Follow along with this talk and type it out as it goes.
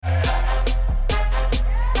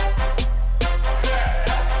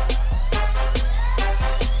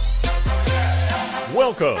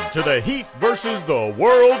Welcome to the Heat versus the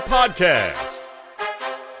World podcast.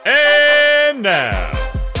 And now,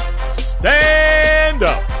 stand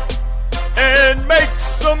up and make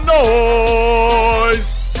some noise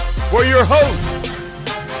for your host,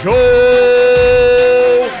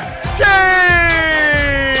 Joel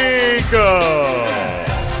Jacob.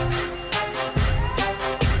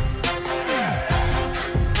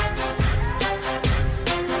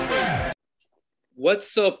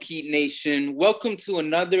 What's up, Heat Nation? Welcome to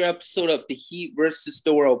another episode of the Heat versus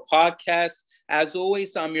the World podcast. As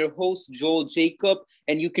always, I'm your host, Joel Jacob,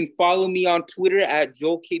 and you can follow me on Twitter at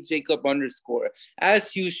JoelKJacob_.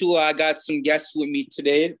 As usual, I got some guests with me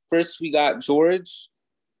today. First, we got George.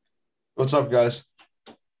 What's up, guys?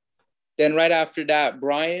 Then right after that,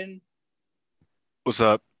 Brian. What's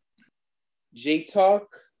up?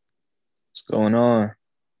 J-Talk. What's going on?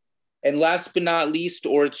 And last but not least,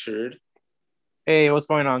 Orchard. Hey, what's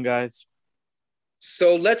going on, guys?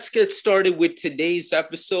 So let's get started with today's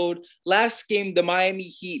episode. Last game, the Miami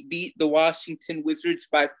Heat beat the Washington Wizards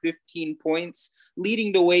by 15 points.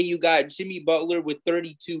 Leading the way, you got Jimmy Butler with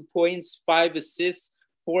 32 points, 5 assists,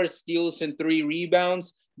 4 steals, and 3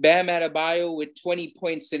 rebounds. Bam Adebayo with 20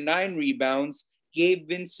 points and 9 rebounds. Gabe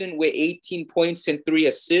Vincent with 18 points and 3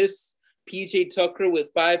 assists. PJ Tucker with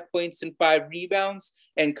 5 points and 5 rebounds.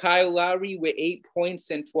 And Kyle Lowry with 8 points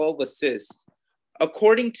and 12 assists.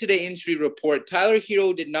 According to the injury report, Tyler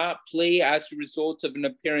Hero did not play as a result of an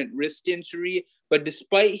apparent wrist injury, but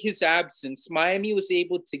despite his absence, Miami was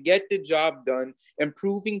able to get the job done,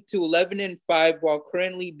 improving to 11-5 while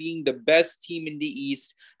currently being the best team in the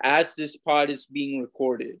East as this pod is being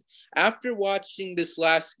recorded. After watching this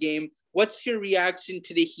last game, what's your reaction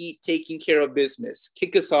to the Heat taking care of business?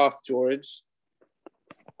 Kick us off, George.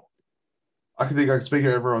 I can speak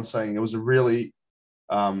of everyone saying it was a really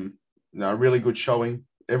really good showing.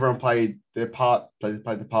 Everyone played their part, played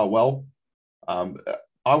the part well.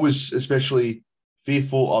 I was especially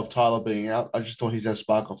fearful of Tyler being out. I just thought he's a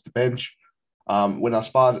spark off the bench. When I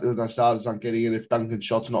started on getting it, if Duncan's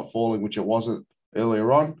shots are not falling, which it wasn't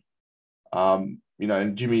earlier on, and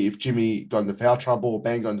if Jimmy got into foul trouble or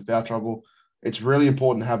Bang got into foul trouble, it's really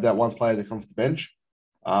important to have that one player that comes off the bench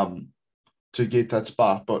to get that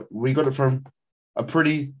spark. But we got it from a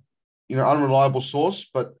pretty unreliable source,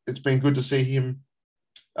 but it's been good to see him.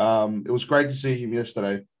 It was great to see him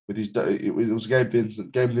yesterday with his. It was Gabe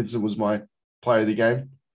Vincent. Gabe Vincent was my player of the game.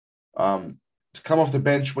 To come off the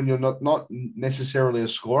bench when you're not necessarily a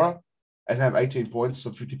scorer and have 18 points or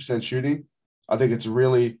 50% shooting, I think it's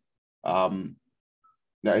really,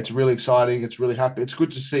 it's really exciting. It's really happy. It's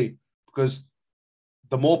good to see because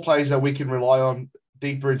the more players that we can rely on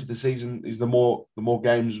deeper into the season is the more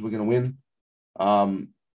games we're going to win.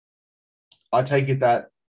 I take it that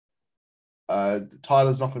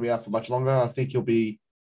Tyler's not going to be out for much longer. I think he'll be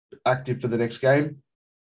active for the next game.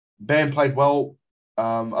 Bam played well.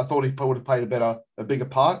 I thought he would have played a bigger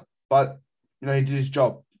part, but he did his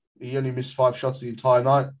job. He only missed 5 shots the entire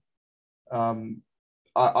night.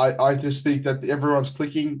 I just think that everyone's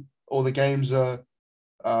clicking. All the games are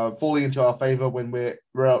falling into our favor when we're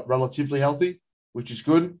relatively healthy, which is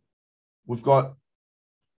good. We've got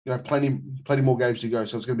plenty more games to go,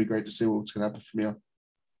 so it's going to be great to see what's going to happen from here.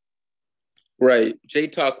 Right.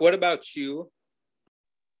 J-Talk, what about you?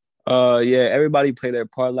 Everybody played their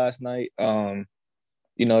part last night.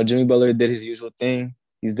 Jimmy Butler did his usual thing.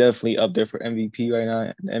 He's definitely up there for MVP right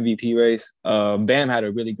now, the MVP race. Bam had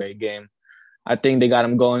a really great game. I think they got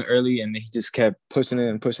him going early, and he just kept pushing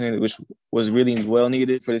it, which was really well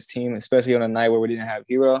needed for this team, especially on a night where we didn't have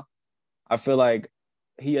Hero. I feel like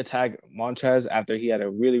he attacked Montrez after he had a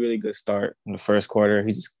really, really good start in the first quarter.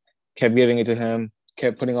 He just kept giving it to him,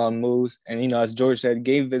 kept putting on moves. And, as George said,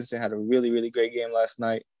 Gabe Vincent had a really, really great game last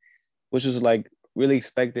night, which was really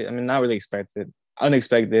expected. I mean, not really expected,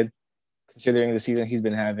 unexpected, considering the season he's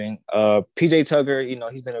been having. PJ Tucker,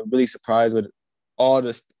 he's been a really surprise with all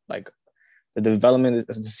this, the development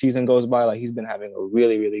as the season goes by. He's been having a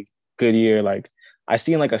really, really good year. I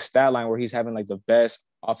seen a stat line where he's having the best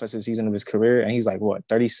offensive season of his career, and he's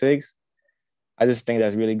 36. I just think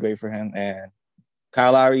that's really great for him. And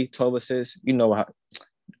Kyle Lowry, 12 assists.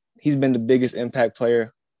 He's been the biggest impact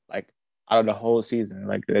player out of the whole season.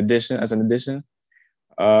 As an addition,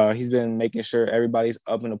 he's been making sure everybody's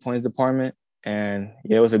up in the points department. And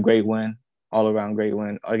it was a great win, all around great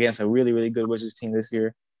win against a really, really good Wizards team this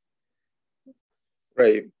year.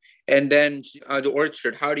 Right. And then the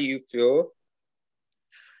Orchard, how do you feel?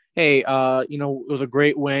 Hey, it was a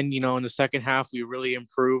great win. In the second half, we really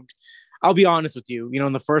improved. I'll be honest with you.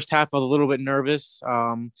 In the first half, I was a little bit nervous.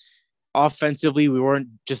 Offensively, we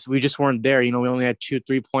just weren't there. We only had 2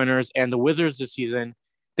 3-pointers, and the Wizards this season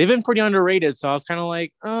they've been pretty underrated. So I was kind of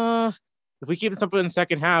like, if we keep this up in the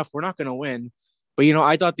second half, we're not going to win. But,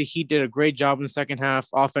 I thought the Heat did a great job in the second half,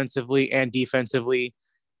 offensively and defensively.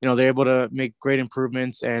 They're able to make great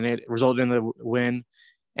improvements, and it resulted in the win.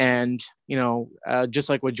 And, just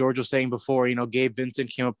like what George was saying before, Gabe Vincent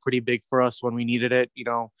came up pretty big for us when we needed it.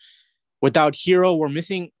 Without Hero, we're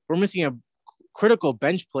missing a critical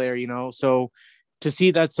bench player, So to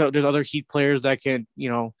see that there's other Heat players that can,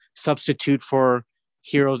 substitute for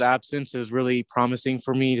Hero's absence is really promising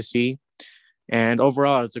for me to see. And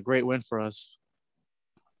overall, it's a great win for us.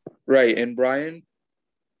 Right. And Brian?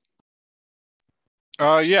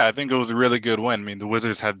 Yeah, I think it was a really good win. I mean, the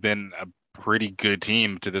Wizards have been a pretty good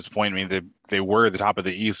team to this point. I mean, they were the top of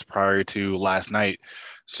the East prior to last night.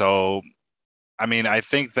 So, I mean, I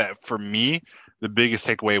think that for me, the biggest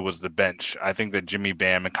takeaway was the bench. I think that Jimmy,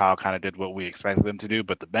 Bam, and Kyle kind of did what we expected them to do,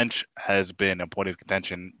 but the bench has been a point of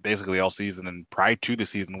contention basically all season. And prior to the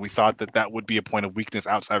season, we thought that would be a point of weakness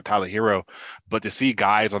outside of Tyler Hero. But to see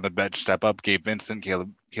guys on the bench step up, Gabe Vincent,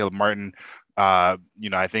 Caleb Martin, I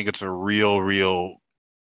think it's a real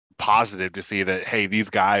positive to see that, hey, these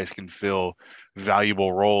guys can fill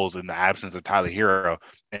valuable roles in the absence of Tyler Hero.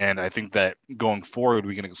 And I think that going forward,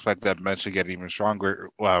 we can expect that bench to get even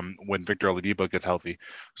stronger when Victor Oladipo gets healthy.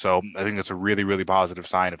 So I think that's a really positive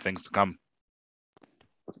sign of things to come.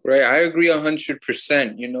 Right. I agree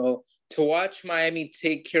 100%. To watch Miami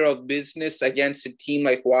take care of business against a team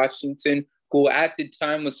like Washington, who at the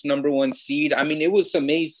time was number 1 seed, I mean, it was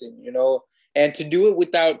amazing, And to do it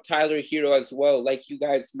without Tyler Hero as well, like you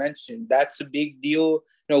guys mentioned, that's a big deal.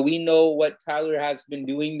 We know what Tyler has been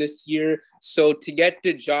doing this year. So to get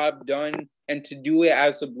the job done and to do it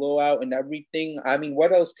as a blowout and everything, I mean,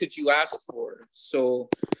 what else could you ask for? So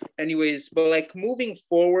anyways, but moving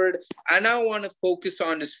forward, I now want to focus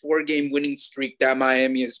on this 4-game winning streak that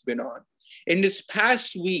Miami has been on. In this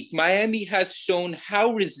past week, Miami has shown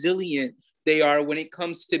how resilient they are when it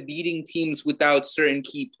comes to beating teams without certain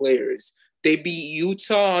key players. They beat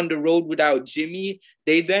Utah on the road without Jimmy.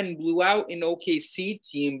 They then blew out an OKC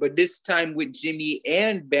team, but this time with Jimmy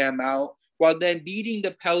and Bam out, while then beating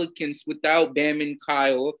the Pelicans without Bam and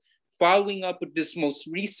Kyle, following up with this most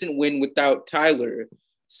recent win without Tyler.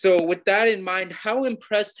 So with that in mind, how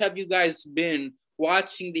impressed have you guys been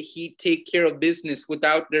watching the Heat take care of business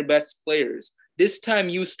without their best players? This time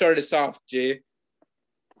you start us off, Jay.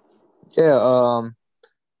 Yeah,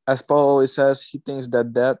 as Paul always says, he thinks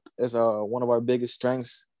that depth is one of our biggest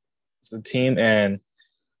strengths as a team, and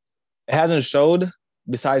it hasn't showed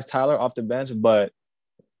besides Tyler off the bench. But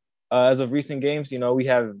as of recent games, we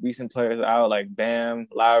have recent players out like Bam,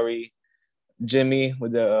 Lowry, Jimmy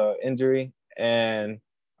with the injury, and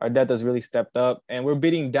our depth has really stepped up. And we're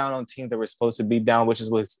beating down on teams that we're supposed to beat down, which is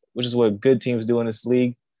what good teams do in this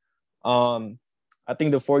league. I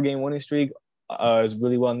think the 4-game winning streak is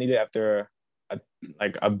really well needed after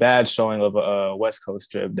a bad showing of a West Coast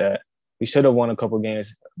trip that we should have won a couple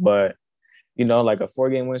games, but a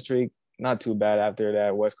 4-game win streak, not too bad after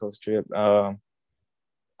that West Coast trip.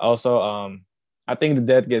 Also, I think the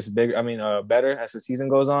depth gets better as the season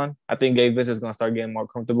goes on. I think Gabe Vincent is going to start getting more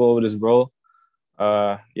comfortable with his role.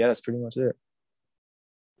 That's pretty much it.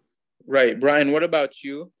 Right. Brian, what about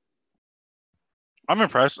you? I'm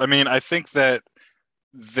impressed. I mean, I think that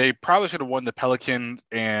they probably should have won the Pelicans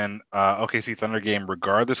and OKC Thunder game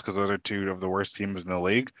regardless, because those are 2 of the worst teams in the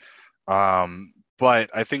league. But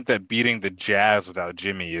I think that beating the Jazz without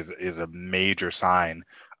Jimmy is a major sign.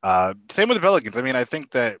 Same with the Pelicans. I mean, I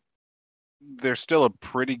think that they're still a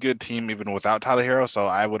pretty good team even without Tyler Hero, so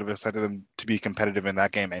I would have expected them to be competitive in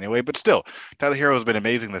that game anyway. But still, Tyler Hero has been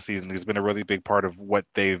amazing this season. He's been a really big part of what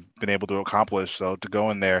they've been able to accomplish. So to go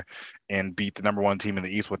in there and beat the number 1 team in the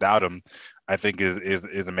East without him, I think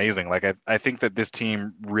is amazing. I think that this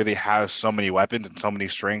team really has so many weapons and so many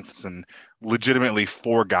strengths, and legitimately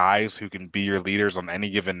 4 guys who can be your leaders on any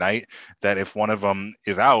given night, that if one of them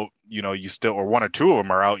is out, you still, or 1 or 2 of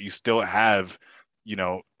them are out, you still have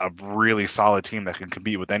a really solid team that can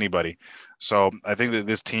compete with anybody. So I think that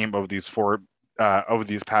this team over these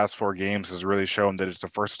past 4 games has really shown that it's a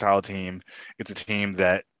versatile team. It's a team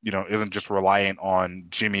that, isn't just reliant on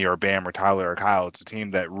Jimmy or Bam or Tyler or Kyle. It's a team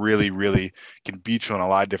that really can beat you in a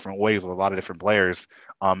lot of different ways with a lot of different players.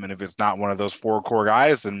 And if it's not one of those 4 core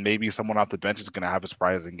guys, then maybe someone off the bench is going to have a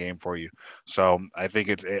surprising game for you. So I think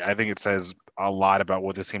it says a lot about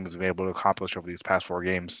what this team has been able to accomplish over these past 4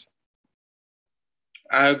 games.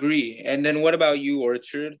 I agree. And then what about you,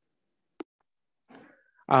 Orchard?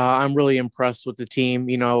 I'm really impressed with the team.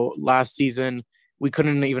 Last season, we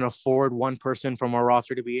couldn't even afford one person from our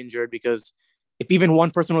roster to be injured because, if even one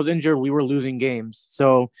person was injured, we were losing games.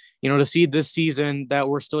 So, to see this season that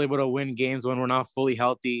we're still able to win games when we're not fully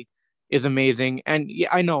healthy is amazing. And yeah,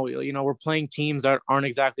 I know, we're playing teams that aren't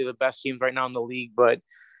exactly the best teams right now in the league, but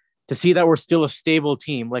to see that we're still a stable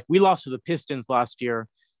team, like we lost to the Pistons last year.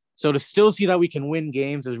 So to still see that we can win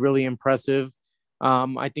games is really impressive.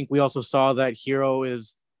 I think we also saw that Hero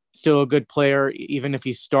is still a good player, even if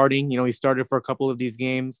he's starting. He started for a couple of these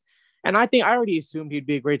games. And I think I already assumed he'd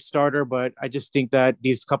be a great starter, but I just think that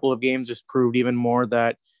these couple of games just proved even more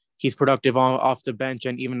that he's productive off the bench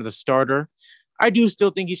and even the starter. I do still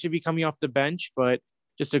think he should be coming off the bench, but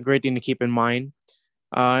just a great thing to keep in mind.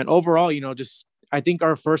 And overall, just I think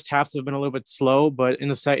our first halves have been a little bit slow, but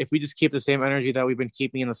if we just keep the same energy that we've been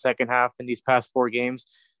keeping in the second half in these past 4 games,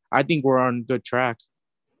 I think we're on good track.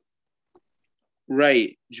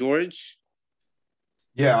 Right. George?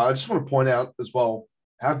 Yeah, I just want to point out as well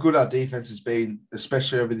how good our defense has been,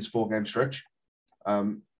 especially over this 4-game stretch.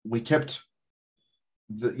 We kept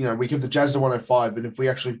the Jazz to 105, and if we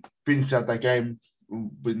actually finished out that game,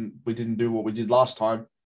 we didn't do what we did last time,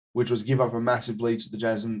 which was give up a massive lead to the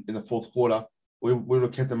Jazz in the fourth quarter. We would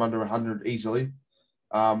have kept them under 100 easily.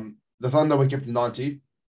 The Thunder, we kept to 90.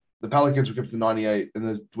 The Pelicans, we kept to 98, and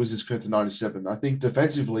the Wizards kept to 97. I think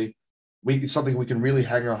defensively, it's something we can really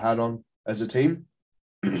hang our hat on as a team.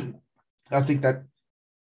 I think that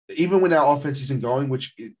even when our offense isn't going,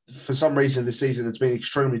 which for some reason this season it's been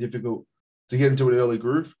extremely difficult to get into an early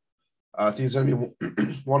groove. I think it's only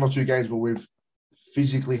 1 or 2 games where we've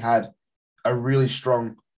physically had a really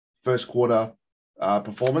strong first quarter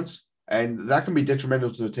performance, and that can be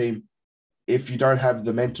detrimental to the team if you don't have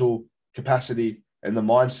the mental capacity and the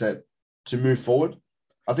mindset to move forward.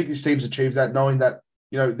 I think this team's achieved that, knowing that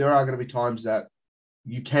there are going to be times that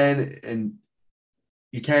you can and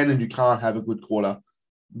you can't have a good quarter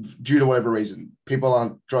due to whatever reason. People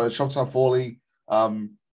aren't shots aren't falling.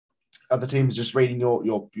 Other teams just reading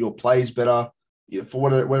your plays better for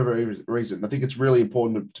whatever reason. I think it's really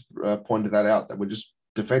important to point that out, that we're just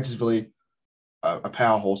defensively a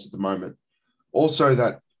power horse at the moment. Also,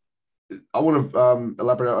 that I want to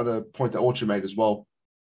elaborate on a point that Orchard made as well.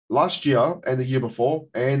 Last year and the year before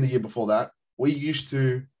and the year before that, we used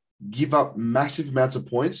to give up massive amounts of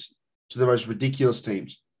points to the most ridiculous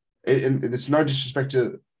teams. And it's no disrespect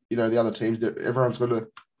to the other teams. Everyone's got a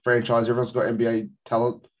franchise. Everyone's got NBA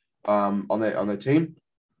talent on their team,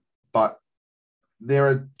 but there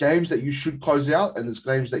are games that you should close out, and there's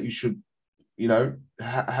games that you should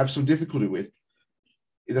have some difficulty with.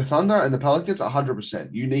 The Thunder and the Pelicans, 100%.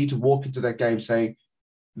 You need to walk into that game saying,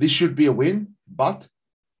 this should be a win, but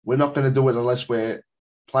we're not going to do it unless we're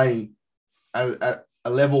playing at a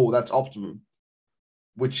level that's optimum,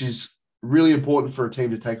 which is really important for a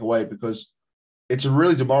team to take away, because it's a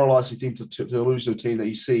really demoralizing thing to lose to a team that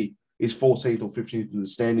you see is 14th or 15th in the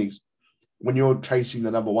standings when you're chasing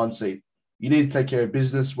the number 1 seed. You need to take care of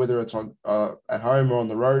business, whether it's on at home or on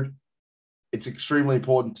the road. It's extremely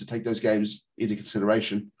important to take those games into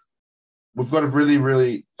consideration. We've got a really,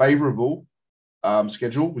 really favorable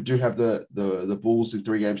schedule. We do have the Bulls in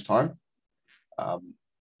 3 games' time.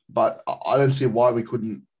 But I don't see why we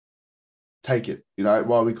couldn't take it,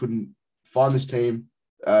 why we couldn't find this team,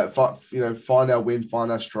 find our win,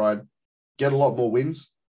 find our stride, get a lot more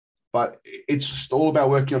wins. But it's just all about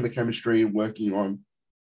working on the chemistry and working on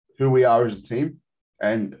who we are as a team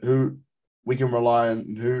and who we can rely on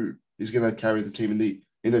and who is going to carry the team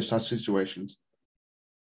in those tough situations.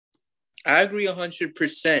 I agree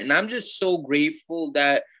 100%. And I'm just so grateful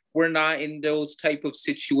that we're not in those type of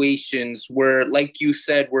situations where, like you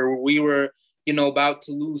said, where we were, about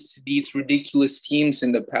to lose to these ridiculous teams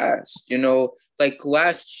in the past. Like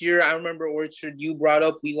last year, I remember, Orchard, you brought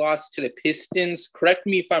up we lost to the Pistons. Correct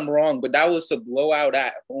me if I'm wrong, but that was a blowout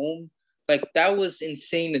at home. Like, that was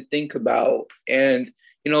insane to think about. And,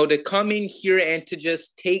 to come in here and to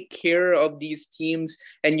just take care of these teams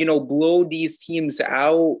and, blow these teams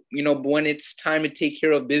out, when it's time to take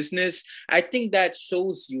care of business, I think that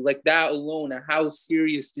shows you, like, that alone, how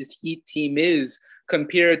serious this Heat team is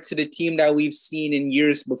compared to the team that we've seen in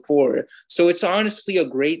years before. So it's honestly a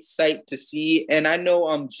great sight to see. And I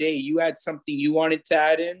know, Jay, you had something you wanted to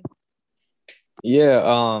add in?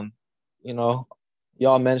 Yeah,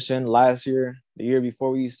 y'all mentioned last year, the year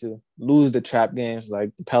before, we used to lose the trap games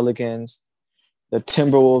like the Pelicans, the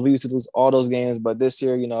Timberwolves. We used to lose all those games, but this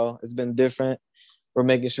year, it's been different. We're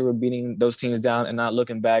making sure we're beating those teams down and not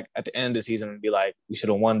looking back at the end of the season and be like, we should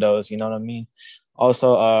have won those, you know what I mean?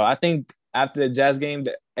 Also, I think after the Jazz game,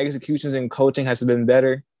 the executions and coaching has been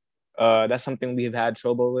better. That's something we have had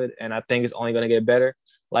trouble with, and I think it's only going to get better.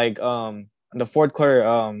 Like in the fourth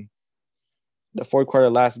quarter, the fourth quarter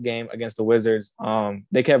last game against the Wizards,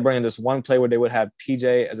 they kept bringing this one play where they would have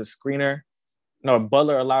PJ as a screener. No,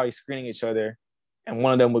 Butler or Lowry screening each other, and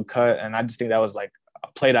one of them would cut. And I just think that was like a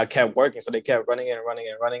play that kept working. So they kept running it and running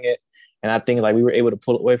it and running it. And I think like we were able to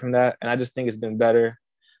pull away from that. And I just think it's been better.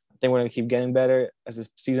 I think we're going to keep getting better as the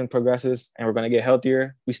season progresses, and we're going to get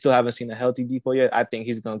healthier. We still haven't seen a healthy Depot yet. I think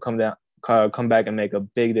he's going to come back and make a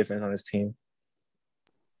big difference on his team.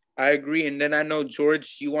 I agree. And then I know,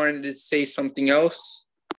 George, you wanted to say something else?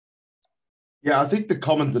 Yeah, I think the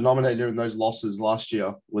common denominator in those losses last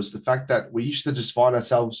year was the fact that we used to just find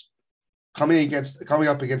ourselves coming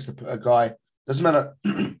up against a guy, doesn't matter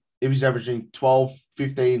if he's averaging 12,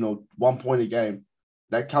 15, or 1 point a game,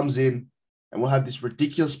 that comes in and will have this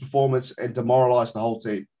ridiculous performance and demoralize the whole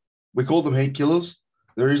team. We call them heat killers.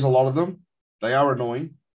 There is a lot of them. They are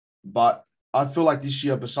annoying. But I feel like this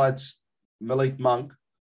year, besides Malik Monk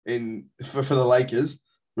for the Lakers,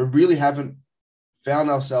 we really haven't found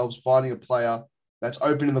ourselves finding a player that's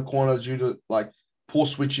open in the corner due to like poor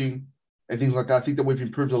switching and things like that. I think that we've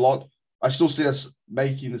improved a lot. I still see us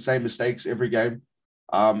making the same mistakes every game.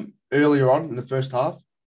 Earlier on in the first half,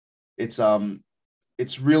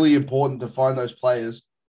 it's really important to find those players,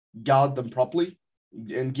 guard them properly,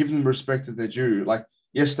 and give them respect that they're due. Like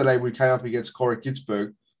yesterday, we came up against Corey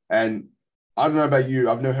Kitzberg, and I don't know about you,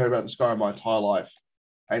 I've never heard about this guy in my entire life.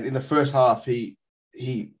 And in the first half, he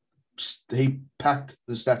packed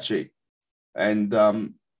the stat sheet, and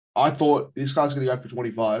I thought this guy's going to go for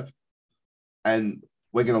 25, and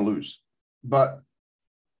we're going to lose. But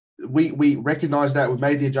we recognize that. We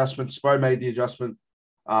made the adjustment. Spo made the adjustment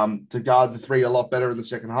to guard the three a lot better in the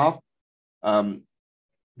second half.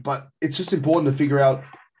 But it's just important to figure out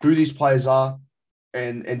who these players are,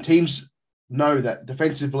 and teams know that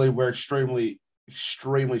defensively we're extremely,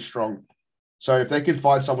 extremely strong. So if they can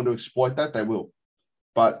find someone to exploit that, they will.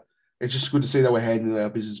 But it's just good to see that we're handling our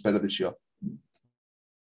business better this year.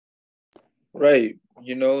 Right.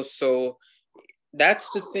 So that's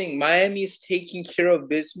the thing. Miami's taking care of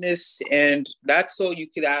business, and that's all you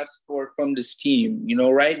could ask for from this team.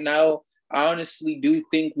 Right now, I honestly do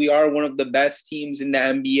think we are one of the best teams in the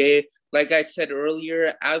NBA. Like I said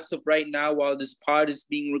earlier, as of right now, while this pod is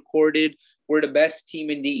being recorded, we're the best team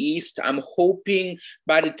in the East. I'm hoping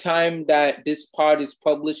by the time that this pod is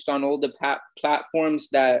published on all the platforms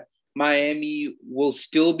that Miami will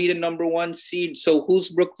still be the number one seed. So who's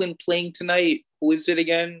Brooklyn playing tonight? Who is it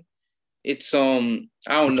again? It's I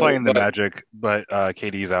don't know. Playing the Magic, but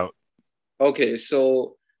KD's out. Okay,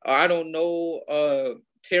 so I don't know.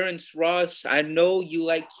 Terrence Ross, I know you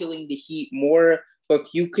like killing the Heat more, but if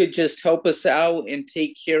you could just help us out and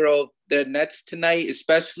take care of the Nets tonight,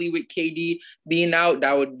 especially with KD being out,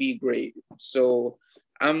 that would be great. So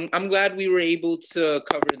I'm glad we were able to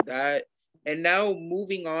cover that. And now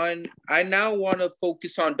moving on, I now want to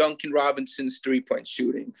focus on Duncan Robinson's three-point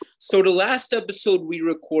shooting. So the last episode we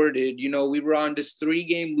recorded, we were on this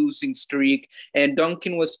 3-game losing streak, and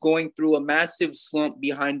Duncan was going through a massive slump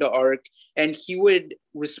behind the arc, and he would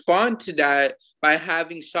respond to that by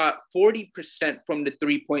having shot 40% from the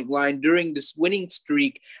three-point line during this winning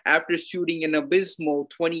streak after shooting an abysmal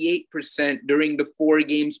 28% during the 4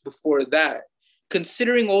 games before that.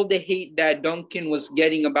 Considering all the hate that Duncan was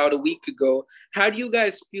getting about a week ago, how do you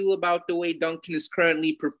guys feel about the way Duncan is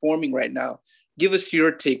currently performing right now? Give us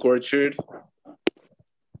your take, Orchard.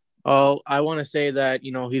 Oh, I want to say that,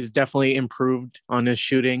 he's definitely improved on his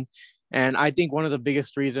shooting. And I think one of the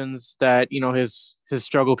biggest reasons that, his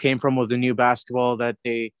struggle came from was the new basketball that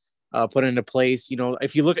they put into place.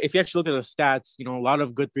 If you actually look at the stats, a lot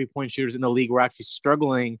of good 3-point shooters in the league were actually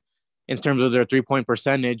struggling in terms of their 3-point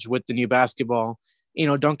percentage with the new basketball.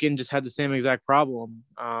 Duncan just had the same exact problem.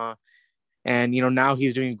 And now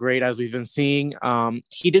he's doing great, as we've been seeing.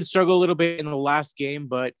 He did struggle a little bit in the last game,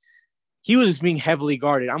 but he was just being heavily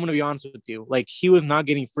guarded. I'm going to be honest with you. Like, he was not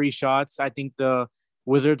getting free shots. I think the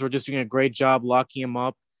Wizards were just doing a great job locking him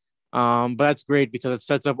up. But that's great because it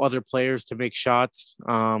sets up other players to make shots.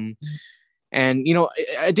 And,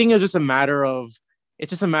 I think it's just a matter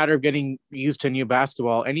of getting used to new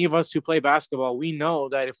basketball. Any of us who play basketball, we know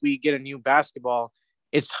that if we get a new basketball,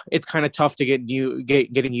 it's kind of tough to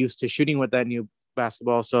getting used to shooting with that new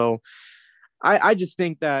basketball. So I just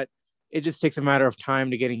think that it just takes a matter of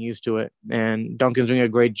time to getting used to it. And Duncan's doing a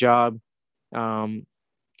great job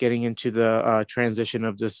getting into the transition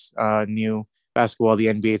of this new basketball the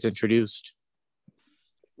NBA's introduced.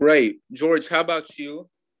 Right. George, how about you?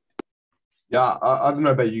 Yeah, I don't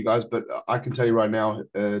know about you guys, but I can tell you right now,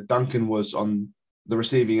 Duncan was on the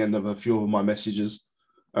receiving end of a few of my messages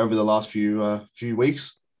over the last few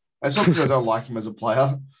weeks. And it's not because I don't like him as a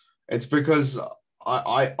player. It's because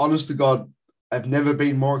I honest to God, I've never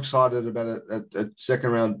been more excited about a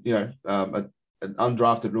second round, an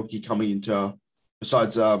undrafted rookie coming into,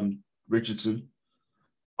 besides Richardson.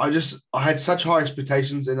 I had such high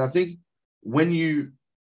expectations, and I think when you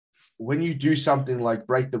do something like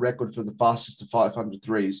break the record for the fastest to 500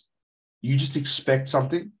 threes, you just expect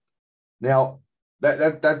something. Now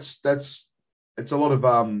that's it's a lot of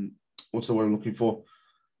what's the word I'm looking for?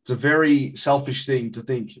 It's a very selfish thing to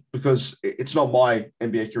think, because it's not my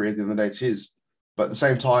NBA career at the end of the day, it's his. But at the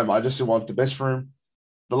same time, I just want the best for him.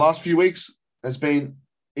 The last few weeks has been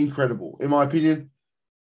incredible, in my opinion.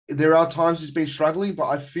 There are times he's been struggling, but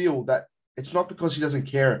I feel that it's not because he doesn't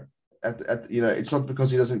care. It's not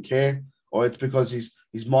because he doesn't care, or it's because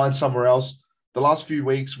his mind's somewhere else. The last few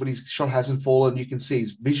weeks, when his shot hasn't fallen, you can see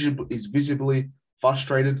he's visibly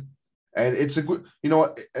frustrated, and it's a good. You know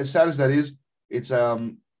what? As sad as that is, it's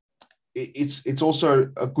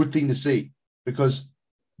also a good thing to see, because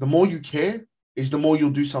the more you care is the more you'll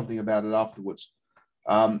do something about it afterwards.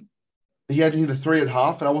 He had hit a three at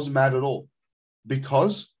half, and I wasn't mad at all,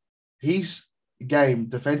 because his game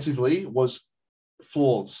defensively was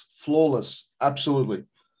flawless, absolutely.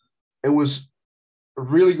 It was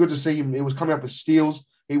really good to see him. He was coming up with steals.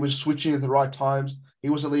 He was switching at the right times. He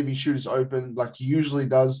wasn't leaving shooters open like he usually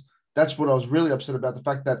does. That's what I was really upset about, the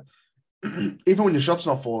fact that even when your shot's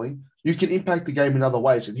not falling, you can impact the game in other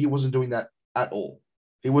ways, and he wasn't doing that at all.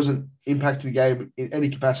 He wasn't impacting the game in any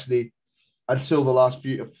capacity until the last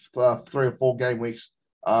few 3 or 4 game weeks,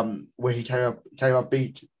 where he came up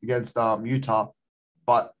big against Utah.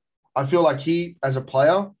 But I feel like he, as a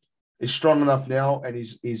player, is strong enough now, and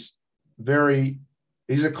he's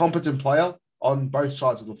a competent player on both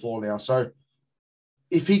sides of the floor now. So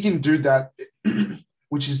if he can do that,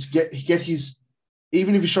 which is get his,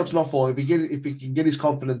 even if his shot's not falling, if he can get his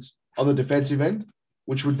confidence on the defensive end,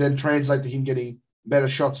 which would then translate to him getting better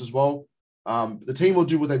shots as well, the team will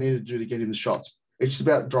do what they need to do to get him the shots. It's just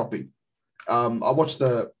about dropping. I watched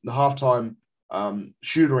the halftime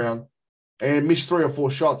shoot around, and missed 3 or 4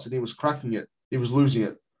 shots, and he was cracking it. He was losing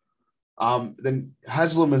it. Then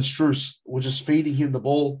Haslam and Strus were just feeding him the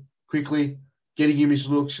ball quickly, getting him his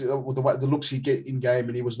looks, with the looks he'd get in game,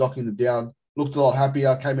 and he was knocking them down. Looked a lot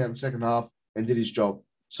happier, came out in the second half and did his job.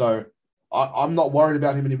 So I'm not worried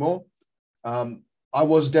about him anymore. I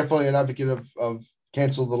was definitely an advocate of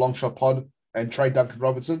cancel the long shot pod and trade Duncan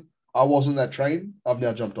Robinson. I was on that train. I've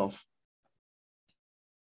now jumped off.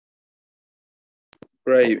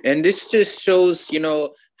 Right. And this just shows,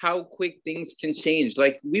 how quick things can change.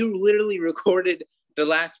 Like, we literally recorded the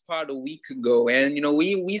last pod a week ago, and,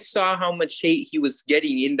 we saw how much hate he was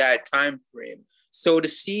getting in that time frame. So to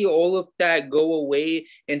see all of that go away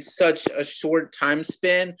in such a short time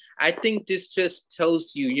span, I think this just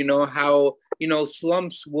tells you, how,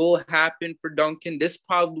 slumps will happen for Duncan. This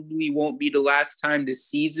probably won't be the last time this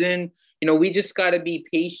season. We just got to be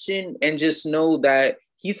patient and just know that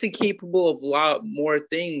he's capable of a lot more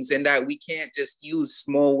things, and that we can't just use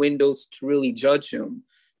small windows to really judge him.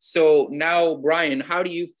 So now, Brian, how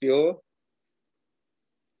do you feel?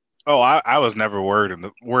 Oh, I was never worried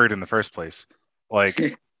in the first place, like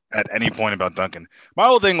at any point about Duncan. My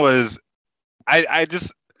whole thing was, I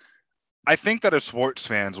think that as sports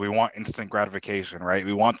fans, we want instant gratification, right?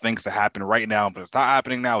 We want things to happen right now, but it's not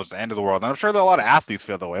happening now. It's the end of the world. And I'm sure that a lot of athletes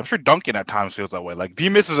feel that way. I'm sure Duncan at times feels that way. Like, if he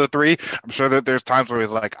misses a 3, I'm sure that there's times where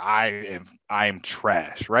he's like, I am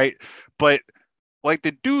trash, right? But like,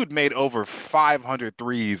 the dude made over 500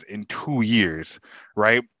 threes in 2 years,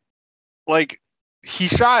 right? Like, he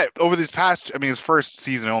shot over this past, his first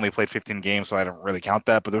season only played 15 games, so I don't really count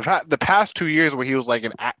that. But the past 2 years where he was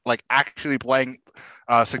actually playing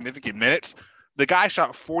significant minutes, the guy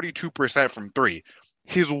shot 42% from 3.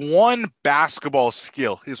 His one basketball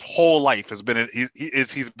skill his whole life has been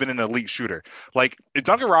he's been an elite shooter. Like, if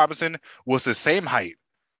Duncan Robinson was the same height,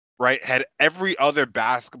 right, had every other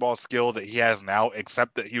basketball skill that he has now,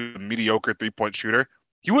 except that he was a mediocre 3-point shooter,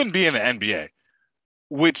 he wouldn't be in the NBA.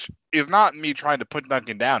 Which is not me trying to put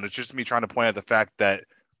Duncan down. It's just me trying to point out the fact that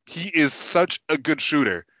he is such a good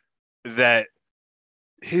shooter that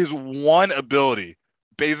his one ability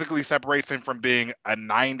basically separates him from being a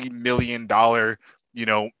 $90 million,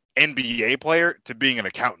 NBA player to being an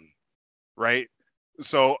accountant, right?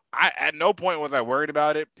 So at no point was I worried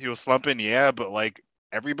about it. He was slumping, yeah, but like,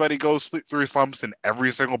 everybody goes through slumps in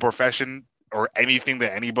every single profession or anything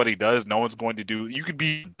that anybody does. No one's going to do. You could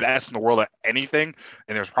be best in the world at anything,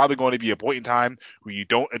 and there's probably going to be a point in time where you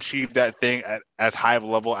don't achieve that thing at as high of a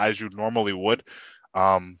level as you normally would.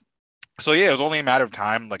 So yeah, it was only a matter of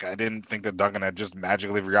time. Like, I didn't think that Duncan had just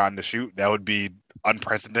magically forgotten to shoot. That would be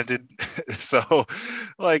unprecedented. So,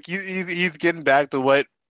 like, he's getting back to what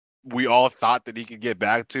we all thought that he could get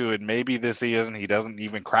back to, and maybe this season he doesn't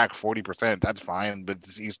even crack 40%. That's fine, but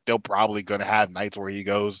he's still probably going to have nights where he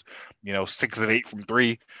goes, 6 of 8 from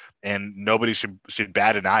 3, and nobody should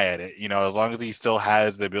bat an eye at it. As long as he still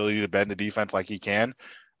has the ability to bend the defense like he can,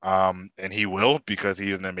 and he will because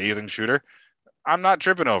he is an amazing shooter. I'm not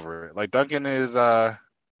tripping over it. Like Duncan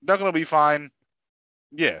will be fine.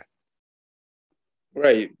 Yeah.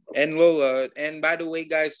 Right. And Lola, and by the way,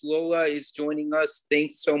 guys, Lola is joining us.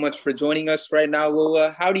 Thanks so much for joining us right now,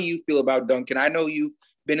 Lola. How do you feel about Duncan? I know you've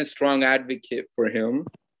been a strong advocate for him.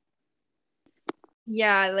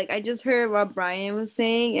 Yeah, like I just heard what Brian was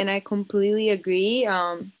saying, and I completely agree.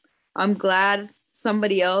 I'm glad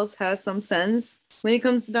somebody else has some sense when it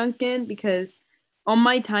comes to Duncan, because on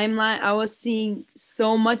my timeline, I was seeing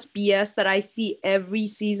so much BS that I see every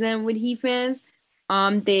season with Heat fans.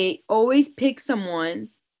 They always pick someone,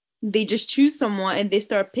 they just choose someone and they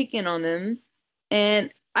start picking on them.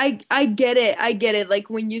 And I get it. Like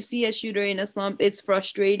when you see a shooter in a slump, it's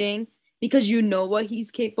frustrating because you know what he's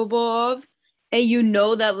capable of. And you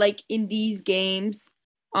know that like in these games,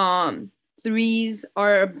 threes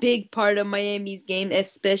are a big part of Miami's game,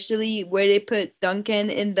 especially where they put Duncan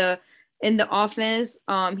in the offense.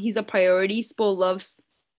 He's a priority. Spo loves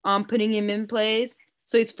putting him in plays.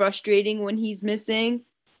 So it's frustrating when he's missing.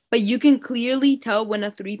 But you can clearly tell when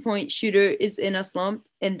a three-point shooter is in a slump,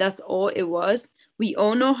 and that's all it was. We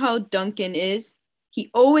all know how Duncan is.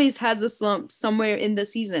 He always has a slump somewhere in the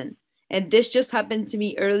season. And this just happened to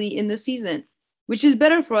me early in the season, which is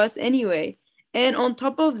better for us anyway. And on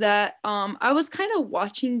top of that, I was kind of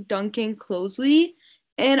watching Duncan closely,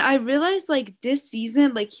 and I realized like this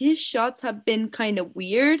season, like his shots have been kind of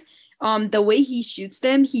weird. The way he shoots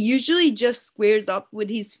them, he usually just squares up with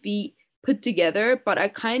his feet put together, but I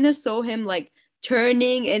kind of saw him like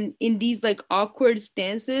turning and in these like awkward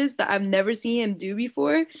stances that I've never seen him do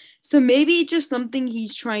before. So maybe it's just something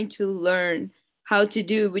he's trying to learn how to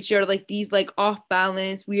do, which are like these like off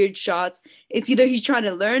balance weird shots. It's either he's trying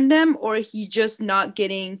to learn them or he's just not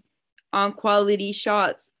getting on quality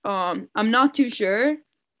shots. I'm not too sure.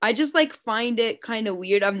 I just like find it kind of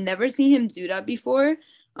weird. I've never seen him do that before.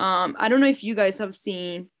 I don't know if you guys have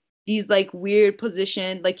seen these like weird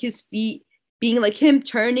position, like his feet being like him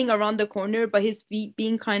turning around the corner, but his feet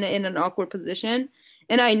being kind of in an awkward position.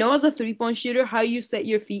 And I know as a 3-point shooter, how you set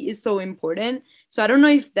your feet is so important. So I don't know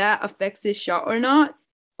if that affects his shot or not,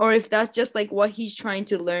 or if that's just like what he's trying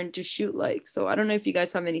to learn to shoot like. So I don't know if you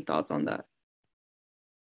guys have any thoughts on that.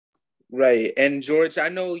 Right. And George, I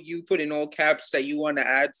know you put in all caps that you want to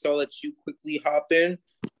add, so I'll let you quickly hop in.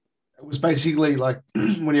 It was basically like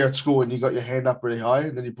when you're at school and you got your hand up really high,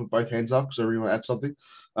 and then you put both hands up because everyone add something.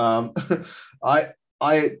 I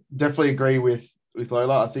definitely agree with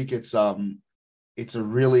Lola. I think it's a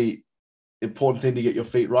really important thing to get your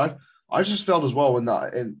feet right. I just felt as well and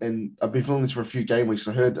I've been filming this for a few game weeks.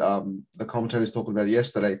 I heard the commentators talking about it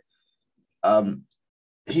yesterday.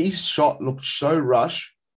 His shot looked so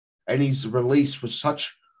rush, and his release was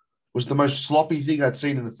the most sloppy thing I'd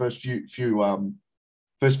seen in the first few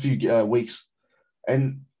weeks.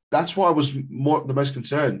 And that's why I was the most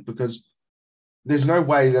concerned, because there's no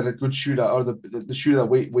way that a good shooter or the shooter that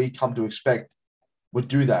we come to expect would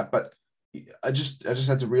do that. But I just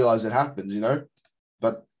had to realize it happens,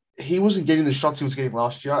 But he wasn't getting the shots he was getting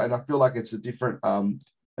last year, and I feel like it's a different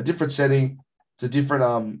setting. It's a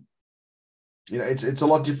different it's a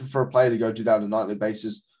lot different for a player to go do that on a nightly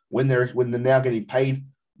basis when they're now getting paid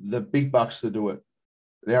the big bucks to do it.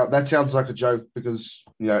 Now, that sounds like a joke because,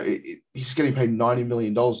 he's getting paid $90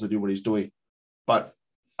 million to do what he's doing. But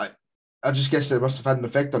I just guess it must have had an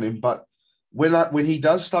effect on him. But when he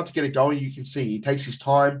does start to get it going, you can see he takes his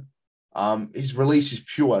time. His release is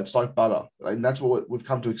pure. It's like butter. And that's what we've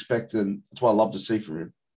come to expect, and that's what I love to see from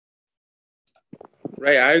him.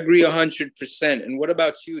 Right. I agree 100%. And what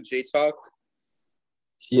about you, J-Talk?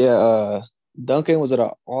 Yeah, Duncan was at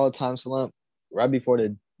an all-time slump right before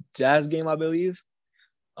the Jazz game, I believe.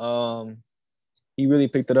 He really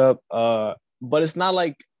picked it up. But it's not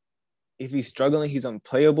like if he's struggling, he's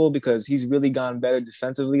unplayable, because he's really gotten better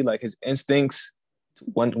defensively. Like his instincts,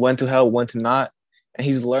 when to help, when to not. And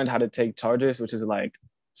he's learned how to take charges, which is like,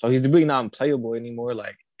 so he's really not unplayable anymore.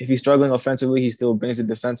 Like if he's struggling offensively, he still brings it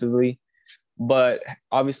defensively. But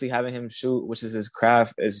obviously having him shoot, which is his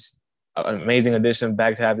craft, is an amazing addition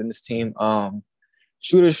back to having this team.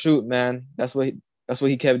 Shooters shoot, man. That's what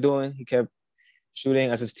he kept doing. He kept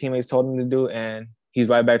shooting as his teammates told him to do, and he's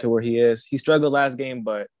right back to where he is. He struggled last game,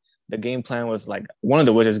 but the game plan was like one of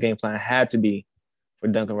the Wizards' game plan had to be for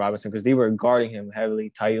Duncan Robinson, because they were guarding him heavily,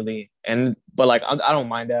 tightly. But I don't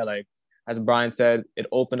mind that. Like as Brian said, it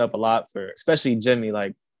opened up a lot for especially Jimmy.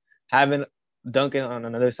 Like having Duncan on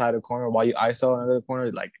another side of the corner while you ISO on another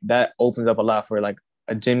corner, like that opens up a lot for like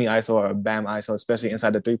a Jimmy ISO or a Bam ISO, especially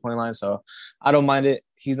inside the 3-point line. So I don't mind it.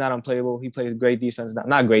 He's not unplayable. He plays great defense,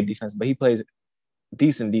 not great defense, but he plays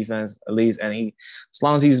decent as least. And as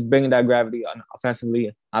long as he's bringing that gravity on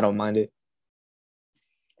offensively, I don't mind it.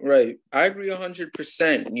 Right. I agree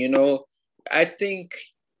 100%. I think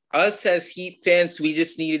us as Heat fans, we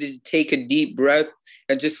just needed to take a deep breath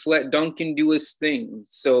and just let Duncan do his thing.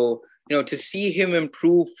 So, to see him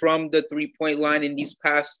improve from the 3-point line in these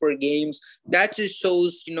past 4 games, that just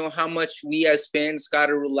shows, how much we as fans got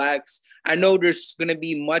to relax. I know there's going to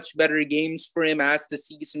be much better games for him as the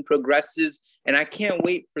season progresses, and I can't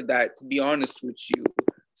wait for that, to be honest with you.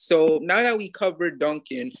 So now that we covered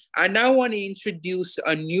Duncan, I now want to introduce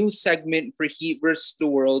a new segment for Heat vs. the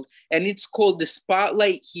World, and it's called the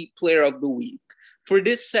Spotlight Heat Player of the Week. For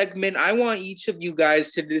this segment, I want each of you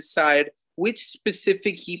guys to decide which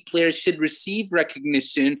specific Heat players should receive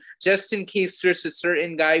recognition, just in case there's a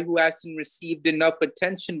certain guy who hasn't received enough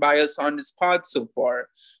attention by us on this pod so far.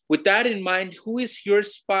 With that in mind, who is your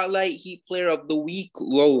Spotlight Heat Player of the Week,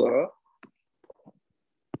 Lola?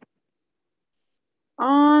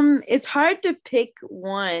 It's hard to pick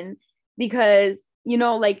one because,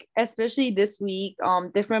 especially this week,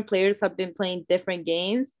 different players have been playing different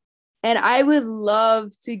games. And I would love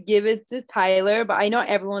to give it to Tyler, but I know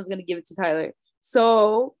everyone's going to give it to Tyler.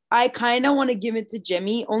 So I kind of want to give it to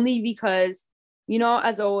Jimmy only because,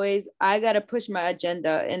 as always, I got to push my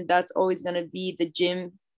agenda. And that's always going to be the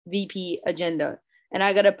Jim VP agenda. And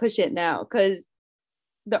I got to push it now because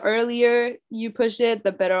the earlier you push it,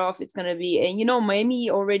 the better off it's going to be. And, Miami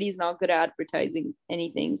already is not good at advertising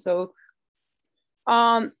anything. So,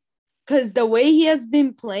 because the way he has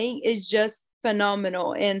been playing is just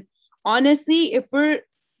phenomenal. And honestly, if we're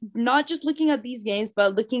not just looking at these games,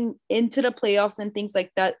 but looking into the playoffs and things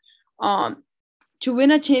like that, to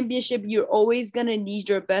win a championship, you're always going to need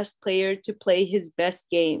your best player to play his best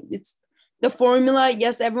game. It's the formula.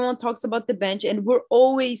 Yes, everyone talks about the bench, and we're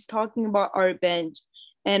always talking about our bench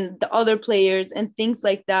and the other players and things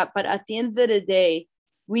like that. But at the end of the day,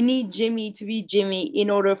 we need Jimmy to be Jimmy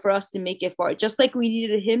in order for us to make it far, just like we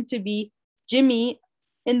needed him to be Jimmy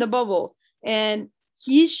in the bubble. And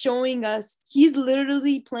he's showing us he's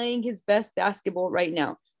literally playing his best basketball right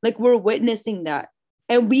now. Like, we're witnessing that.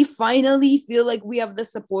 And we finally feel like we have the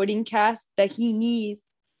supporting cast that he needs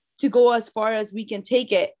to go as far as we can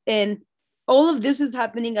take it. And all of this is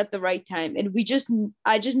happening at the right time. And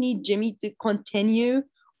I just need Jimmy to continue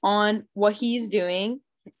on what he's doing.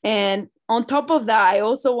 And on top of that, I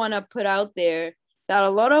also want to put out there that a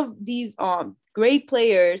lot of these great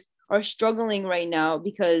players are struggling right now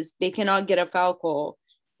because they cannot get a foul call.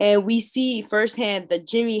 And we see firsthand that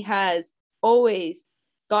Jimmy has always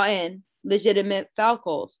gotten legitimate foul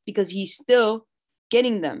calls because he's still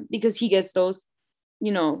getting them because he gets those,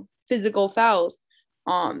 physical fouls.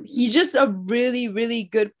 He's just a really, really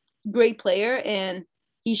great player, and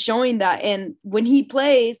he's showing that. And when he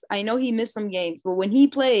plays, I know he missed some games, but when he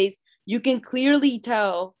plays, you can clearly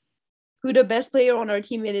tell who the best player on our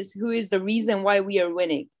team is, who is the reason why we are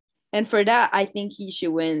winning. And for that, I think he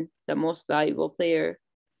should win the most valuable player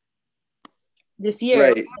this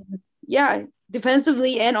year. Right. Yeah,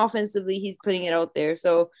 defensively and offensively, he's putting it out there.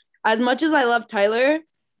 So as much as I love Tyler,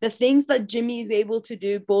 the things that Jimmy is able to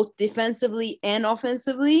do both defensively and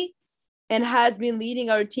offensively and has been leading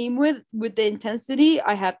our team with the intensity,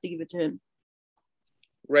 I have to give it to him.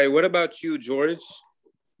 Right. What about you, George?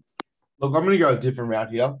 Look, I'm going to go a different route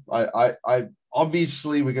here. I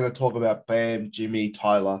obviously we're going to talk about Bam, Jimmy,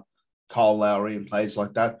 Tyler, Kyle Lowry, and players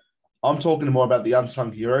like that. I'm talking more about the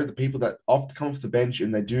unsung hero, the people that often come off the bench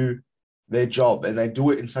and they do their job, and they do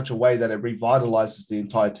it in such a way that it revitalizes the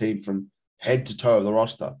entire team from head to toe of the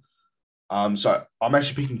roster. So I'm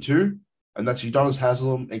actually picking 2, and that's Udonis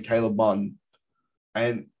Haslem and Caleb Martin.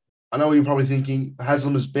 And I know you're probably thinking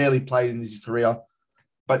Haslem has barely played in his career,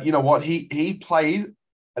 but you know what? He played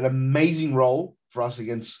an amazing role for us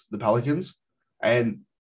against the Pelicans, and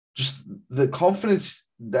just the confidence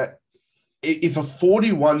that if a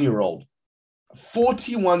 41-year-old,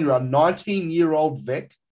 19-year-old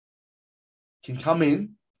vet can come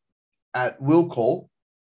in at will call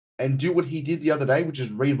and do what he did the other day, which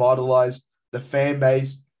is revitalize the fan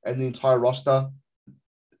base and the entire roster,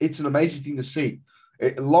 it's an amazing thing to see.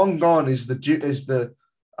 Long gone is the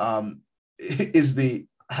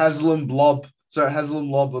Haslem lob. So Haslem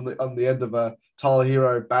lob on the end of a Tyler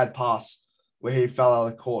Hero bad pass where he fell out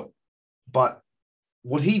of the court. But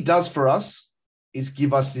what he does for us is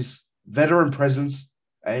give us this veteran presence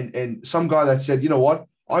and some guy that said, you know what,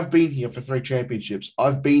 I've been here for 3 championships.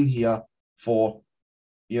 I've been here for,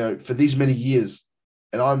 for these many years,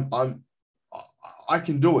 and I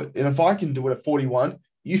can do it. And if I can do it at 41,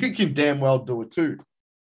 you can damn well do it too.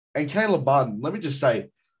 And Caleb Martin, let me just say,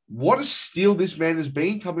 what a steal this man has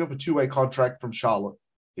been coming off a two-way contract from Charlotte.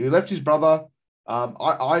 He left his brother.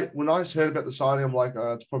 When I heard about the signing, I'm like,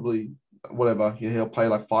 it's probably whatever. He'll play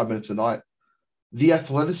like 5 minutes a night. The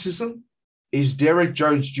athleticism is Derek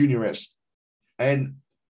Jones Jr.-esque. And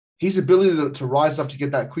his ability to rise up to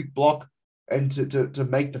get that quick block and to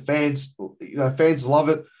make the fans, fans love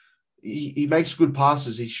it. He makes good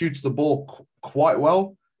passes. He shoots the ball quite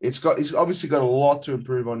well. He's obviously got a lot to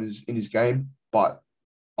improve on in his game. But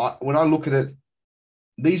when I look at it,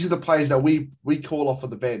 these are the players that we call off of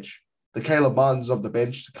the bench. The Caleb Martins of the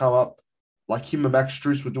bench to come up, like him and Max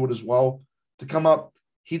Strus would do it as well, to come up,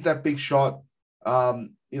 hit that big shot,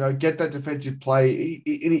 get that defensive play.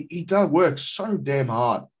 He does work so damn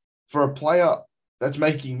hard for a player that's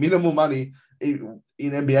making minimal money in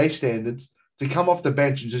NBA standards to come off the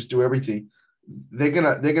bench and just do everything. They're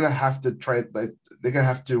gonna have to trade. They're gonna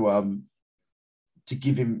have to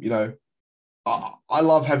give him. I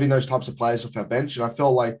love having those types of players off our bench, and I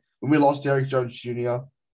felt like when we lost Derek Jones Jr.,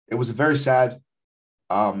 it was a very sad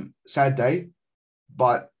day.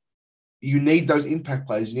 But you need those impact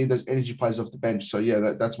players. You need those energy players off the bench. So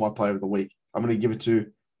yeah, that's my player of the week. I'm going to give it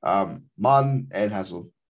to Martin and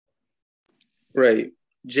Hazel. Right,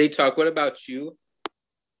 J-Talk. What about you?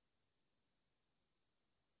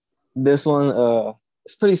 This one,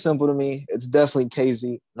 it's pretty simple to me. It's definitely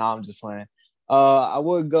KZ. Nah, I'm just playing. I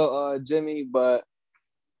would go Jimmy, but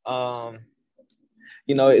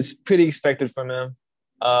it's pretty expected from him.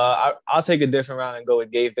 I'll take a different round and go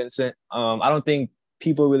with Gabe Vincent. I don't think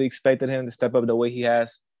people really expected him to step up the way he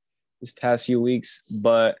has this past few weeks,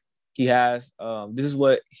 but he has. This is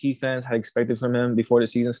what Heat fans had expected from him before the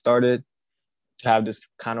season started, to have this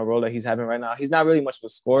kind of role that he's having right now. He's not really much of a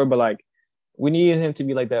scorer, but like, we needed him to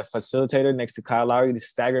be like that facilitator next to Kyle Lowry, to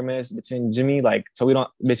stagger minutes between Jimmy and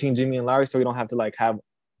Lowry, so we don't have to like have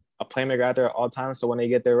a playmaker out there at all times. So when they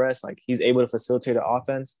get their rest, like, he's able to facilitate the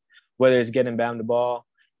offense, whether it's getting Bam the ball,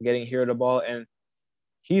 getting Hero the ball. And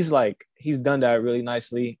he's done that really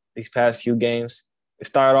nicely these past few games. It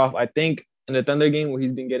started off, I think, in the Thunder game where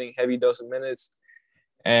he's been getting heavy dose of minutes,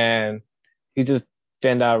 and he just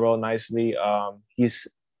fanned out role nicely.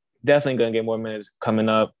 He's definitely going to get more minutes coming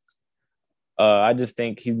up. I just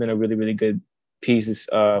think he's been a really, really good piece this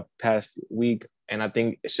past week, and I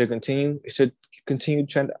think it should continue. It should continue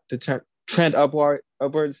trend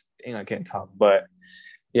upwards. I can't talk, but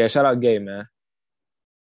yeah, shout out Gabe, man.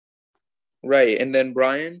 Right, and then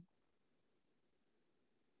Brian?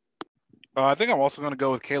 I think I'm also going to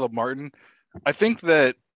go with Caleb Martin. I think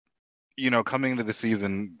that, coming into the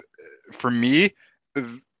season, for me,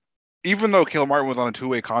 even though Caleb Martin was on a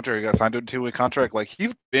two-way contract, he got signed to a two-way contract, like,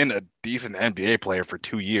 he's been a decent NBA player for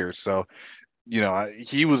 2 years. So,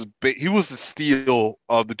 he was the steal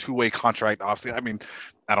of the two-way contract. Obviously, I mean,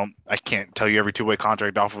 I can't tell you every two-way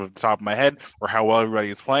contract off of the top of my head or how well everybody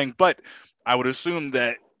is playing, but I would assume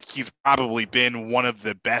that he's probably been one of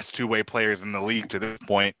the best two-way players in the league to this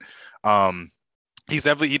point. He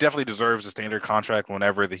definitely deserves a standard contract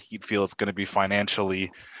whenever the Heat feel it's going to be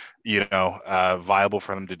financially, viable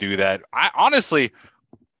for them to do that. I honestly,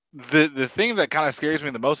 the thing that kind of scares me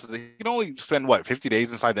the most is that he can only spend 50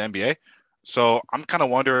 days inside the NBA. So I'm kind of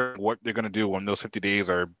wondering what they're going to do when those 50 days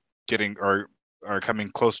are coming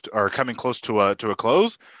close to a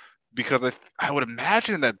close, because I would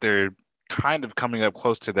imagine that they're kind of coming up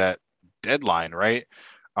close to that deadline, right?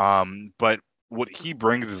 But what he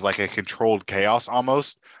brings is like a controlled chaos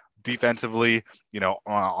almost defensively,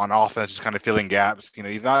 on offense, just kind of filling gaps.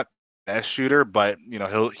 He's not the best shooter, but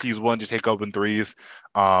he's willing to take open threes.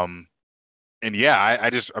 And yeah,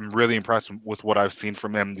 I'm really impressed with what I've seen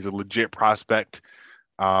from him. He's a legit prospect.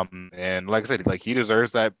 And like I said, like, he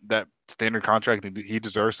deserves that standard contract. He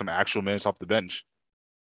deserves some actual minutes off the bench.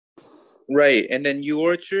 Right. And then you,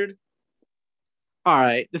 Orchard? All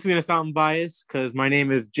right, this is going to sound biased because my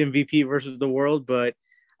name is Jim VP versus the world, but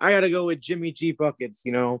I got to go with Jimmy G Buckets.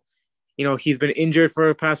 He's been injured for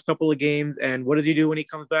the past couple of games, and what does he do when he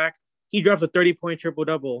comes back? He drops a 30-point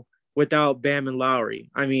triple-double without Bam and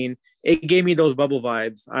Lowry. I mean, it gave me those bubble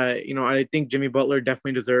vibes. I think Jimmy Butler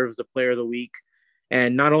definitely deserves the player of the week.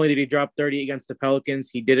 And not only did he drop 30 against the Pelicans,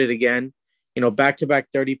 he did it again. Back-to-back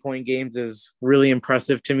 30-point games is really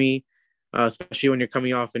impressive to me, especially when you're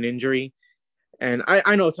coming off an injury. And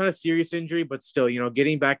I know it's not a serious injury, but still,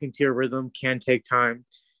 getting back into your rhythm can take time.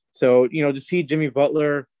 So, to see Jimmy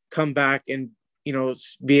Butler come back and,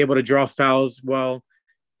 be able to draw fouls well,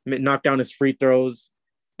 knock down his free throws,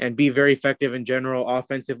 and be very effective in general,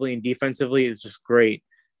 offensively and defensively, is just great.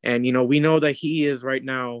 And, we know that he is right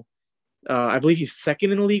now, I believe he's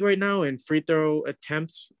second in the league right now in free throw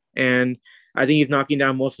attempts. And I think he's knocking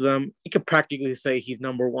down most of them. You could practically say he's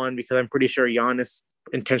number one because I'm pretty sure Giannis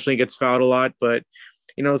intentionally gets fouled a lot. But,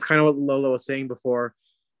 it's kind of what Lola was saying before.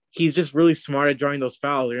 He's just really smart at drawing those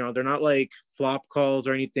fouls. They're not like flop calls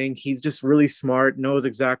or anything. He's just really smart, knows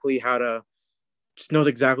exactly how to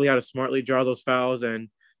smartly draw those fouls. And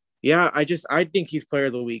yeah, I think he's player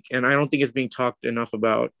of the week, and I don't think it's being talked enough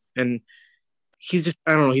about. And he's just,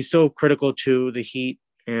 I don't know, he's so critical to the Heat,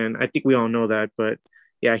 and I think we all know that. But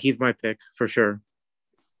yeah, he's my pick for sure.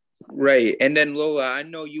 Right. And then Lola, I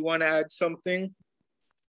know you want to add something.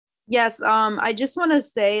 Yes. I just want to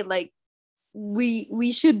say, like,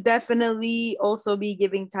 we should definitely also be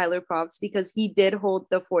giving Tyler props because he did hold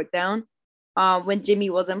the fort down when Jimmy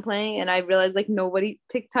wasn't playing, and I realized like nobody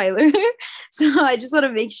picked Tyler. So I just want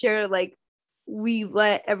to make sure like we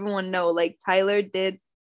let everyone know like Tyler did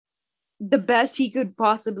the best he could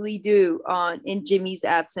possibly do in Jimmy's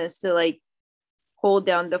absence to like hold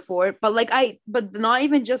down the fort. But not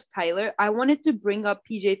even just Tyler. I wanted to bring up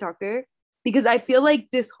PJ Tucker because I feel like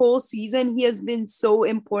this whole season he has been so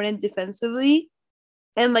important defensively,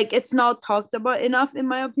 and like it's not talked about enough in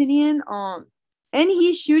my opinion. And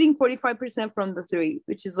he's shooting 45% from the three,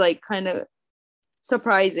 which is like kind of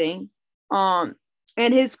surprising. And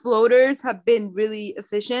his floaters have been really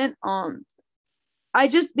efficient. I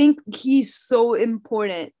just think he's so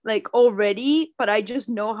important, like already, but I just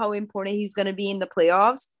know how important he's gonna be in the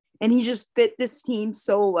playoffs. And he just fit this team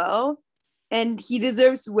so well. And he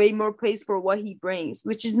deserves way more praise for what he brings,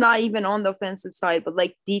 which is not even on the offensive side, but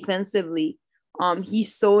like defensively.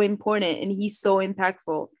 He's so important and he's so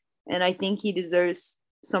impactful. And I think he deserves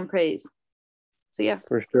some praise. So, yeah.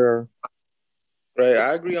 For sure. Right.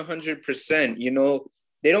 I agree 100%.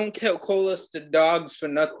 They don't call us the dogs for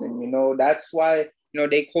nothing. That's why,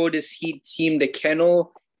 they call this Heat team the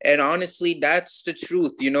kennel. And honestly, that's the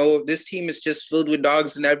truth. This team is just filled with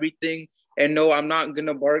dogs and everything. And no, I'm not going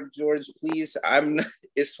to bark, George, please.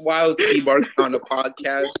 It's wild to be barking on a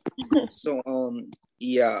podcast. So,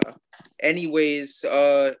 yeah. Anyways,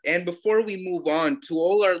 and before we move on, to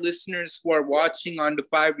all our listeners who are watching on the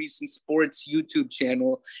 5 Recent Sports YouTube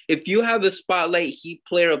channel, if you have a Spotlight Heat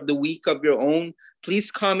Player of the Week of your own,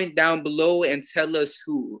 please comment down below and tell us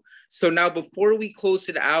who. So now before we close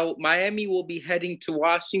it out, Miami will be heading to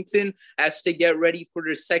Washington as they get ready for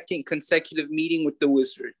their second consecutive meeting with the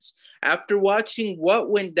Wizards. After watching what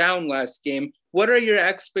went down last game, what are your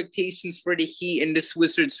expectations for the Heat in this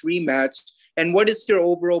Wizards rematch? And what is your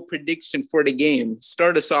overall prediction for the game?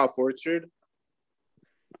 Start us off, Orchard.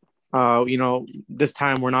 This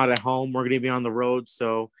time we're not at home. We're going to be on the road.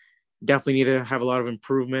 So definitely need to have a lot of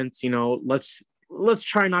improvements. Let's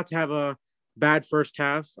try not to have a bad first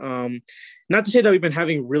half. Not to say that we've been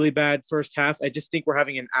having really bad first halves. I just think we're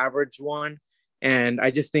having an average one. And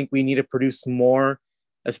I just think we need to produce more,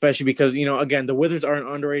 especially because, again, the Wizards are an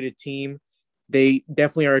underrated team. They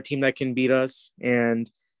definitely are a team that can beat us.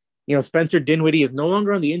 And, Spencer Dinwiddie is no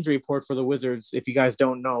longer on the injury report for the Wizards, if you guys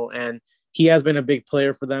don't know. And he has been a big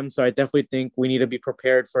player for them. So I definitely think we need to be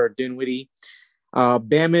prepared for Dinwiddie.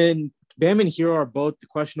 Bam and Hero are both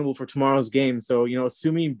questionable for tomorrow's game. So,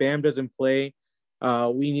 assuming Bam doesn't play,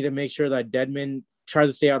 we need to make sure that Dedmon tries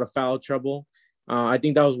to stay out of foul trouble. I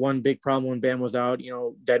think that was one big problem when Bam was out.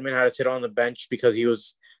 Dedmon had to sit on the bench because he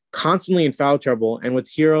was constantly in foul trouble. And with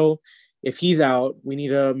Hero, if he's out, we need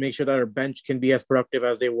to make sure that our bench can be as productive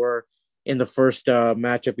as they were in the first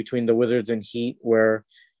matchup between the Wizards and Heat, where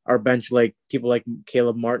our bench, like people like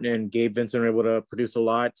Caleb Martin and Gabe Vincent, are able to produce a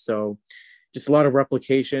lot. So just a lot of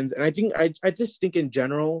replications. And I think I just think in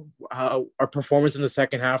general, our performance in the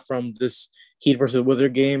second half from this Heat versus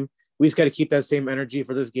Wizard game, we just got to keep that same energy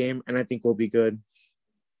for this game, and I think we'll be good.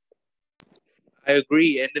 I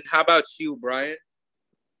agree. And then how about you, Brian?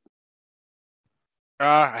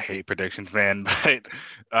 I hate predictions, man. But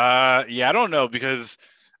yeah, I don't know, because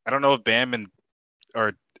I don't know if Bam and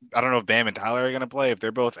Tyler are gonna play. If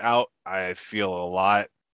they're both out, I feel a lot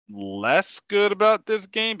less good about this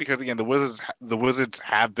game because again, the Wizards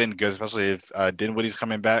have been good, especially if Dinwiddie's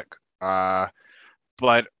coming back. But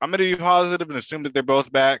I'm gonna be positive and assume that they're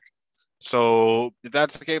both back. So if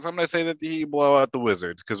that's the case, I'm gonna say that the Heat blow out the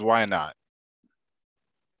Wizards, because why not?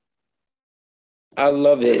 I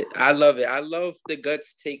love it. I love the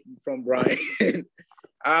guts taken from Brian.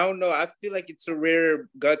 I don't know. I feel like it's a rare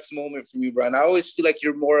guts moment from you, Brian. I always feel like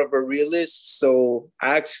you're more of a realist, so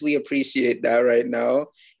I actually appreciate that right now.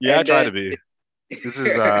 Yeah, I try to be. This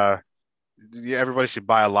is yeah, everybody should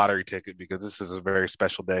buy a lottery ticket because this is a very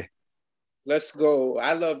special day. Let's go.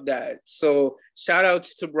 I love that. So shout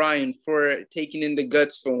outs to Brian for taking in the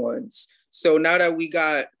guts for once. So now that we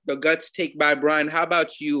got the guts take by Brian, how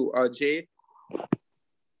about you, Jay?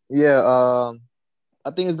 Yeah,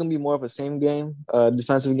 I think it's gonna be more of a same game,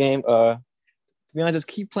 defensive game. To be honest, just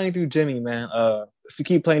keep playing through Jimmy, man. If you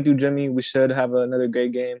keep playing through Jimmy, we should have another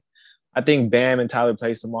great game. I think Bam and Tyler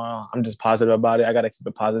plays tomorrow. I'm just positive about it. I gotta keep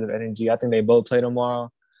a positive energy. I think they both play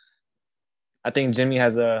tomorrow. I think Jimmy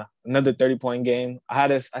has another 30-point game.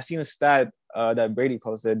 I seen a stat that Brady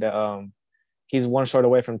posted that he's one short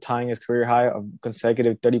away from tying his career high of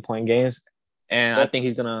consecutive 30-point games, and I think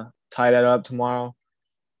he's gonna tie that up tomorrow.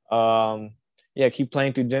 Yeah, keep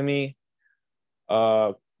playing through Jimmy.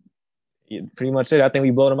 Yeah, pretty much it. I think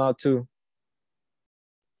we blowed him out too.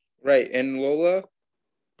 Right, and Lola?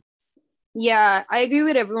 Yeah, I agree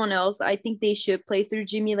with everyone else. I think they should play through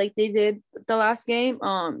Jimmy like they did the last game.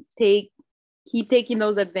 Keep taking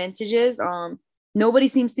those advantages. Nobody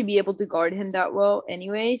seems to be able to guard him that well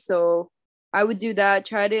anyway, so I would do that.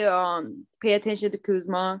 Try to pay attention to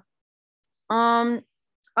Kuzma. Other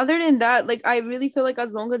than that, like I really feel like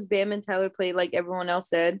as long as Bam and Tyler play like everyone else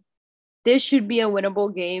said, this should be a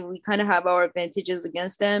winnable game. We kind of have our advantages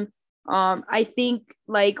against them. I think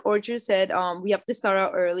like Orchard said, we have to start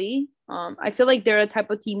out early. I feel like they're a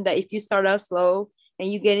type of team that if you start out slow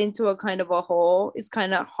and you get into a kind of a hole, it's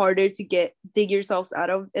kind of harder to dig yourselves out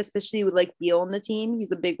of, especially with like Beal on the team.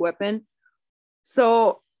 He's a big weapon.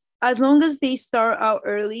 So as long as they start out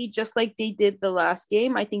early, just like they did the last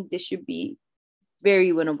game, I think this should be very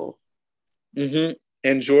winnable. Mm-hmm.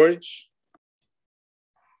 And George?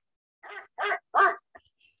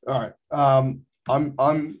 All right. I'm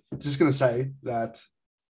just gonna say that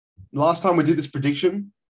last time we did this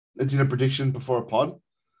prediction, I did a prediction before a pod.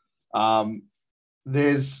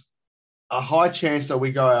 There's a high chance that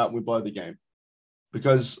we go out and we blow the game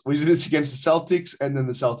because we did this against the Celtics, and then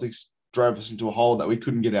the Celtics drove us into a hole that we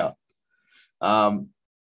couldn't get out.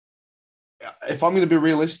 If I'm going to be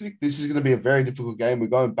realistic, this is going to be a very difficult game. We're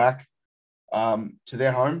going back to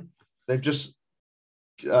their home. They've just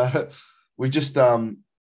we just came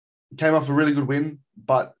off a really good win,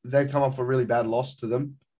 but they've come off a really bad loss to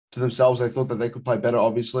themselves. They thought that they could play better,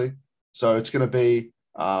 obviously. So it's going to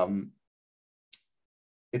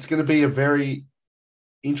be a very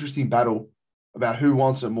interesting battle about who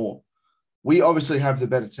wants it more. We obviously have the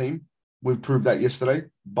better team. We've proved that yesterday,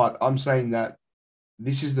 but I'm saying that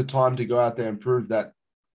this is the time to go out there and prove that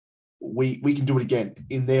we can do it again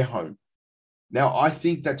in their home. Now, I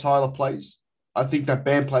think that Tyler plays. I think that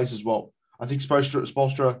Bam plays as well. I think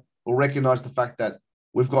Spoelstra will recognize the fact that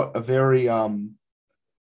we've got a very, a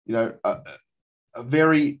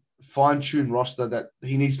very fine-tuned roster that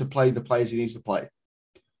he needs to play the players he needs to play.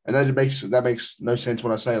 And that makes no sense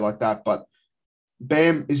when I say it like that. But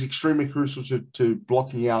Bam is extremely crucial to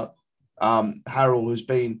blocking out Harrell, who's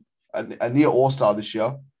been a near all-star this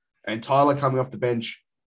year, and Tyler coming off the bench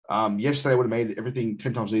yesterday would have made everything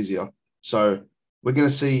 10 times easier. So we're going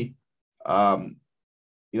to see,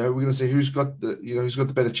 who's got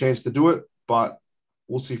the better chance to do it, but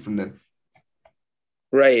we'll see from then.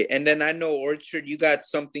 Right. And then I know, Orchard, you got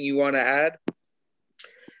something you want to add?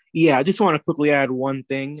 Yeah, I just want to quickly add one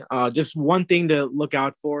thing. Just one thing to look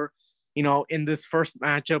out for, in this first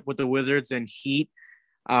matchup with the Wizards and Heat.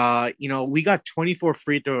 We got 24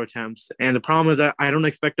 free throw attempts, and the problem is that I don't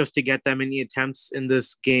expect us to get that many attempts in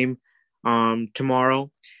this game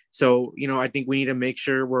tomorrow. So, I think we need to make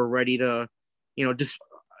sure we're ready to, just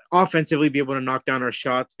offensively be able to knock down our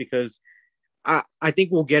shots, because I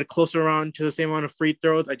think we'll get closer around to the same amount of free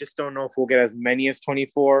throws. I just don't know if we'll get as many as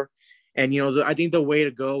 24. And, I think the way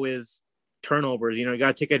to go is turnovers. You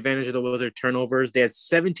got to take advantage of the Wizard turnovers. They had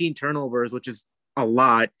 17 turnovers, which is a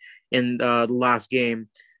lot in the last game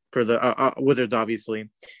for the Wizards, obviously.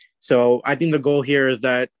 So I think the goal here is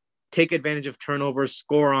that take advantage of turnovers,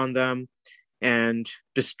 score on them, and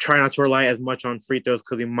just try not to rely as much on free throws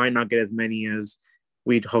because we might not get as many as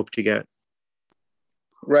we'd hope to get.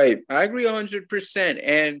 Right. I agree 100%.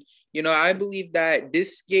 And, I believe that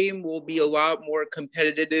this game will be a lot more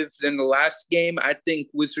competitive than the last game. I think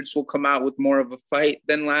Wizards will come out with more of a fight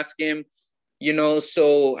than last game.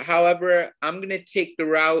 So however, I'm going to take the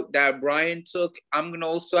route that Brian took. I'm going to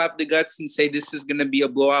also have the guts and say this is going to be a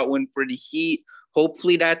blowout win for the Heat.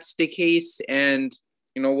 Hopefully that's the case. And,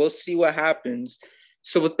 we'll see what happens.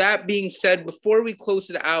 So with that being said, before we close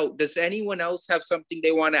it out, does anyone else have something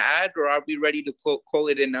they want to add, or are we ready to call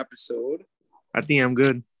it an episode? I think I'm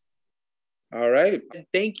good. All right.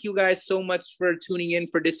 Thank you guys so much for tuning in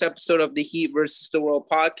for this episode of the Heat versus the World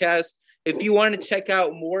podcast. If you want to check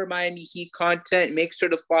out more Miami Heat content, make sure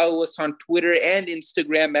to follow us on Twitter and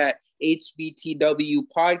Instagram at HVTW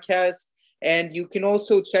Podcast. And you can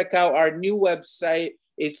also check out our new website.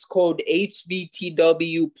 It's called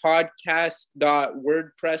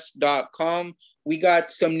hvtwpodcast.wordpress.com. We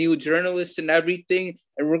got some new journalists and everything,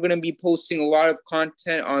 and we're going to be posting a lot of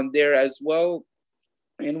content on there as well.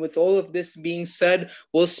 And with all of this being said,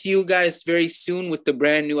 we'll see you guys very soon with the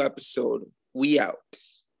brand new episode. We out.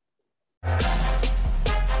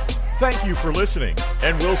 Thank you for listening,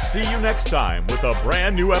 and we'll see you next time with a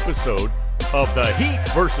brand new episode of the Heat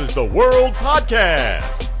versus the World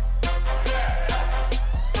podcast.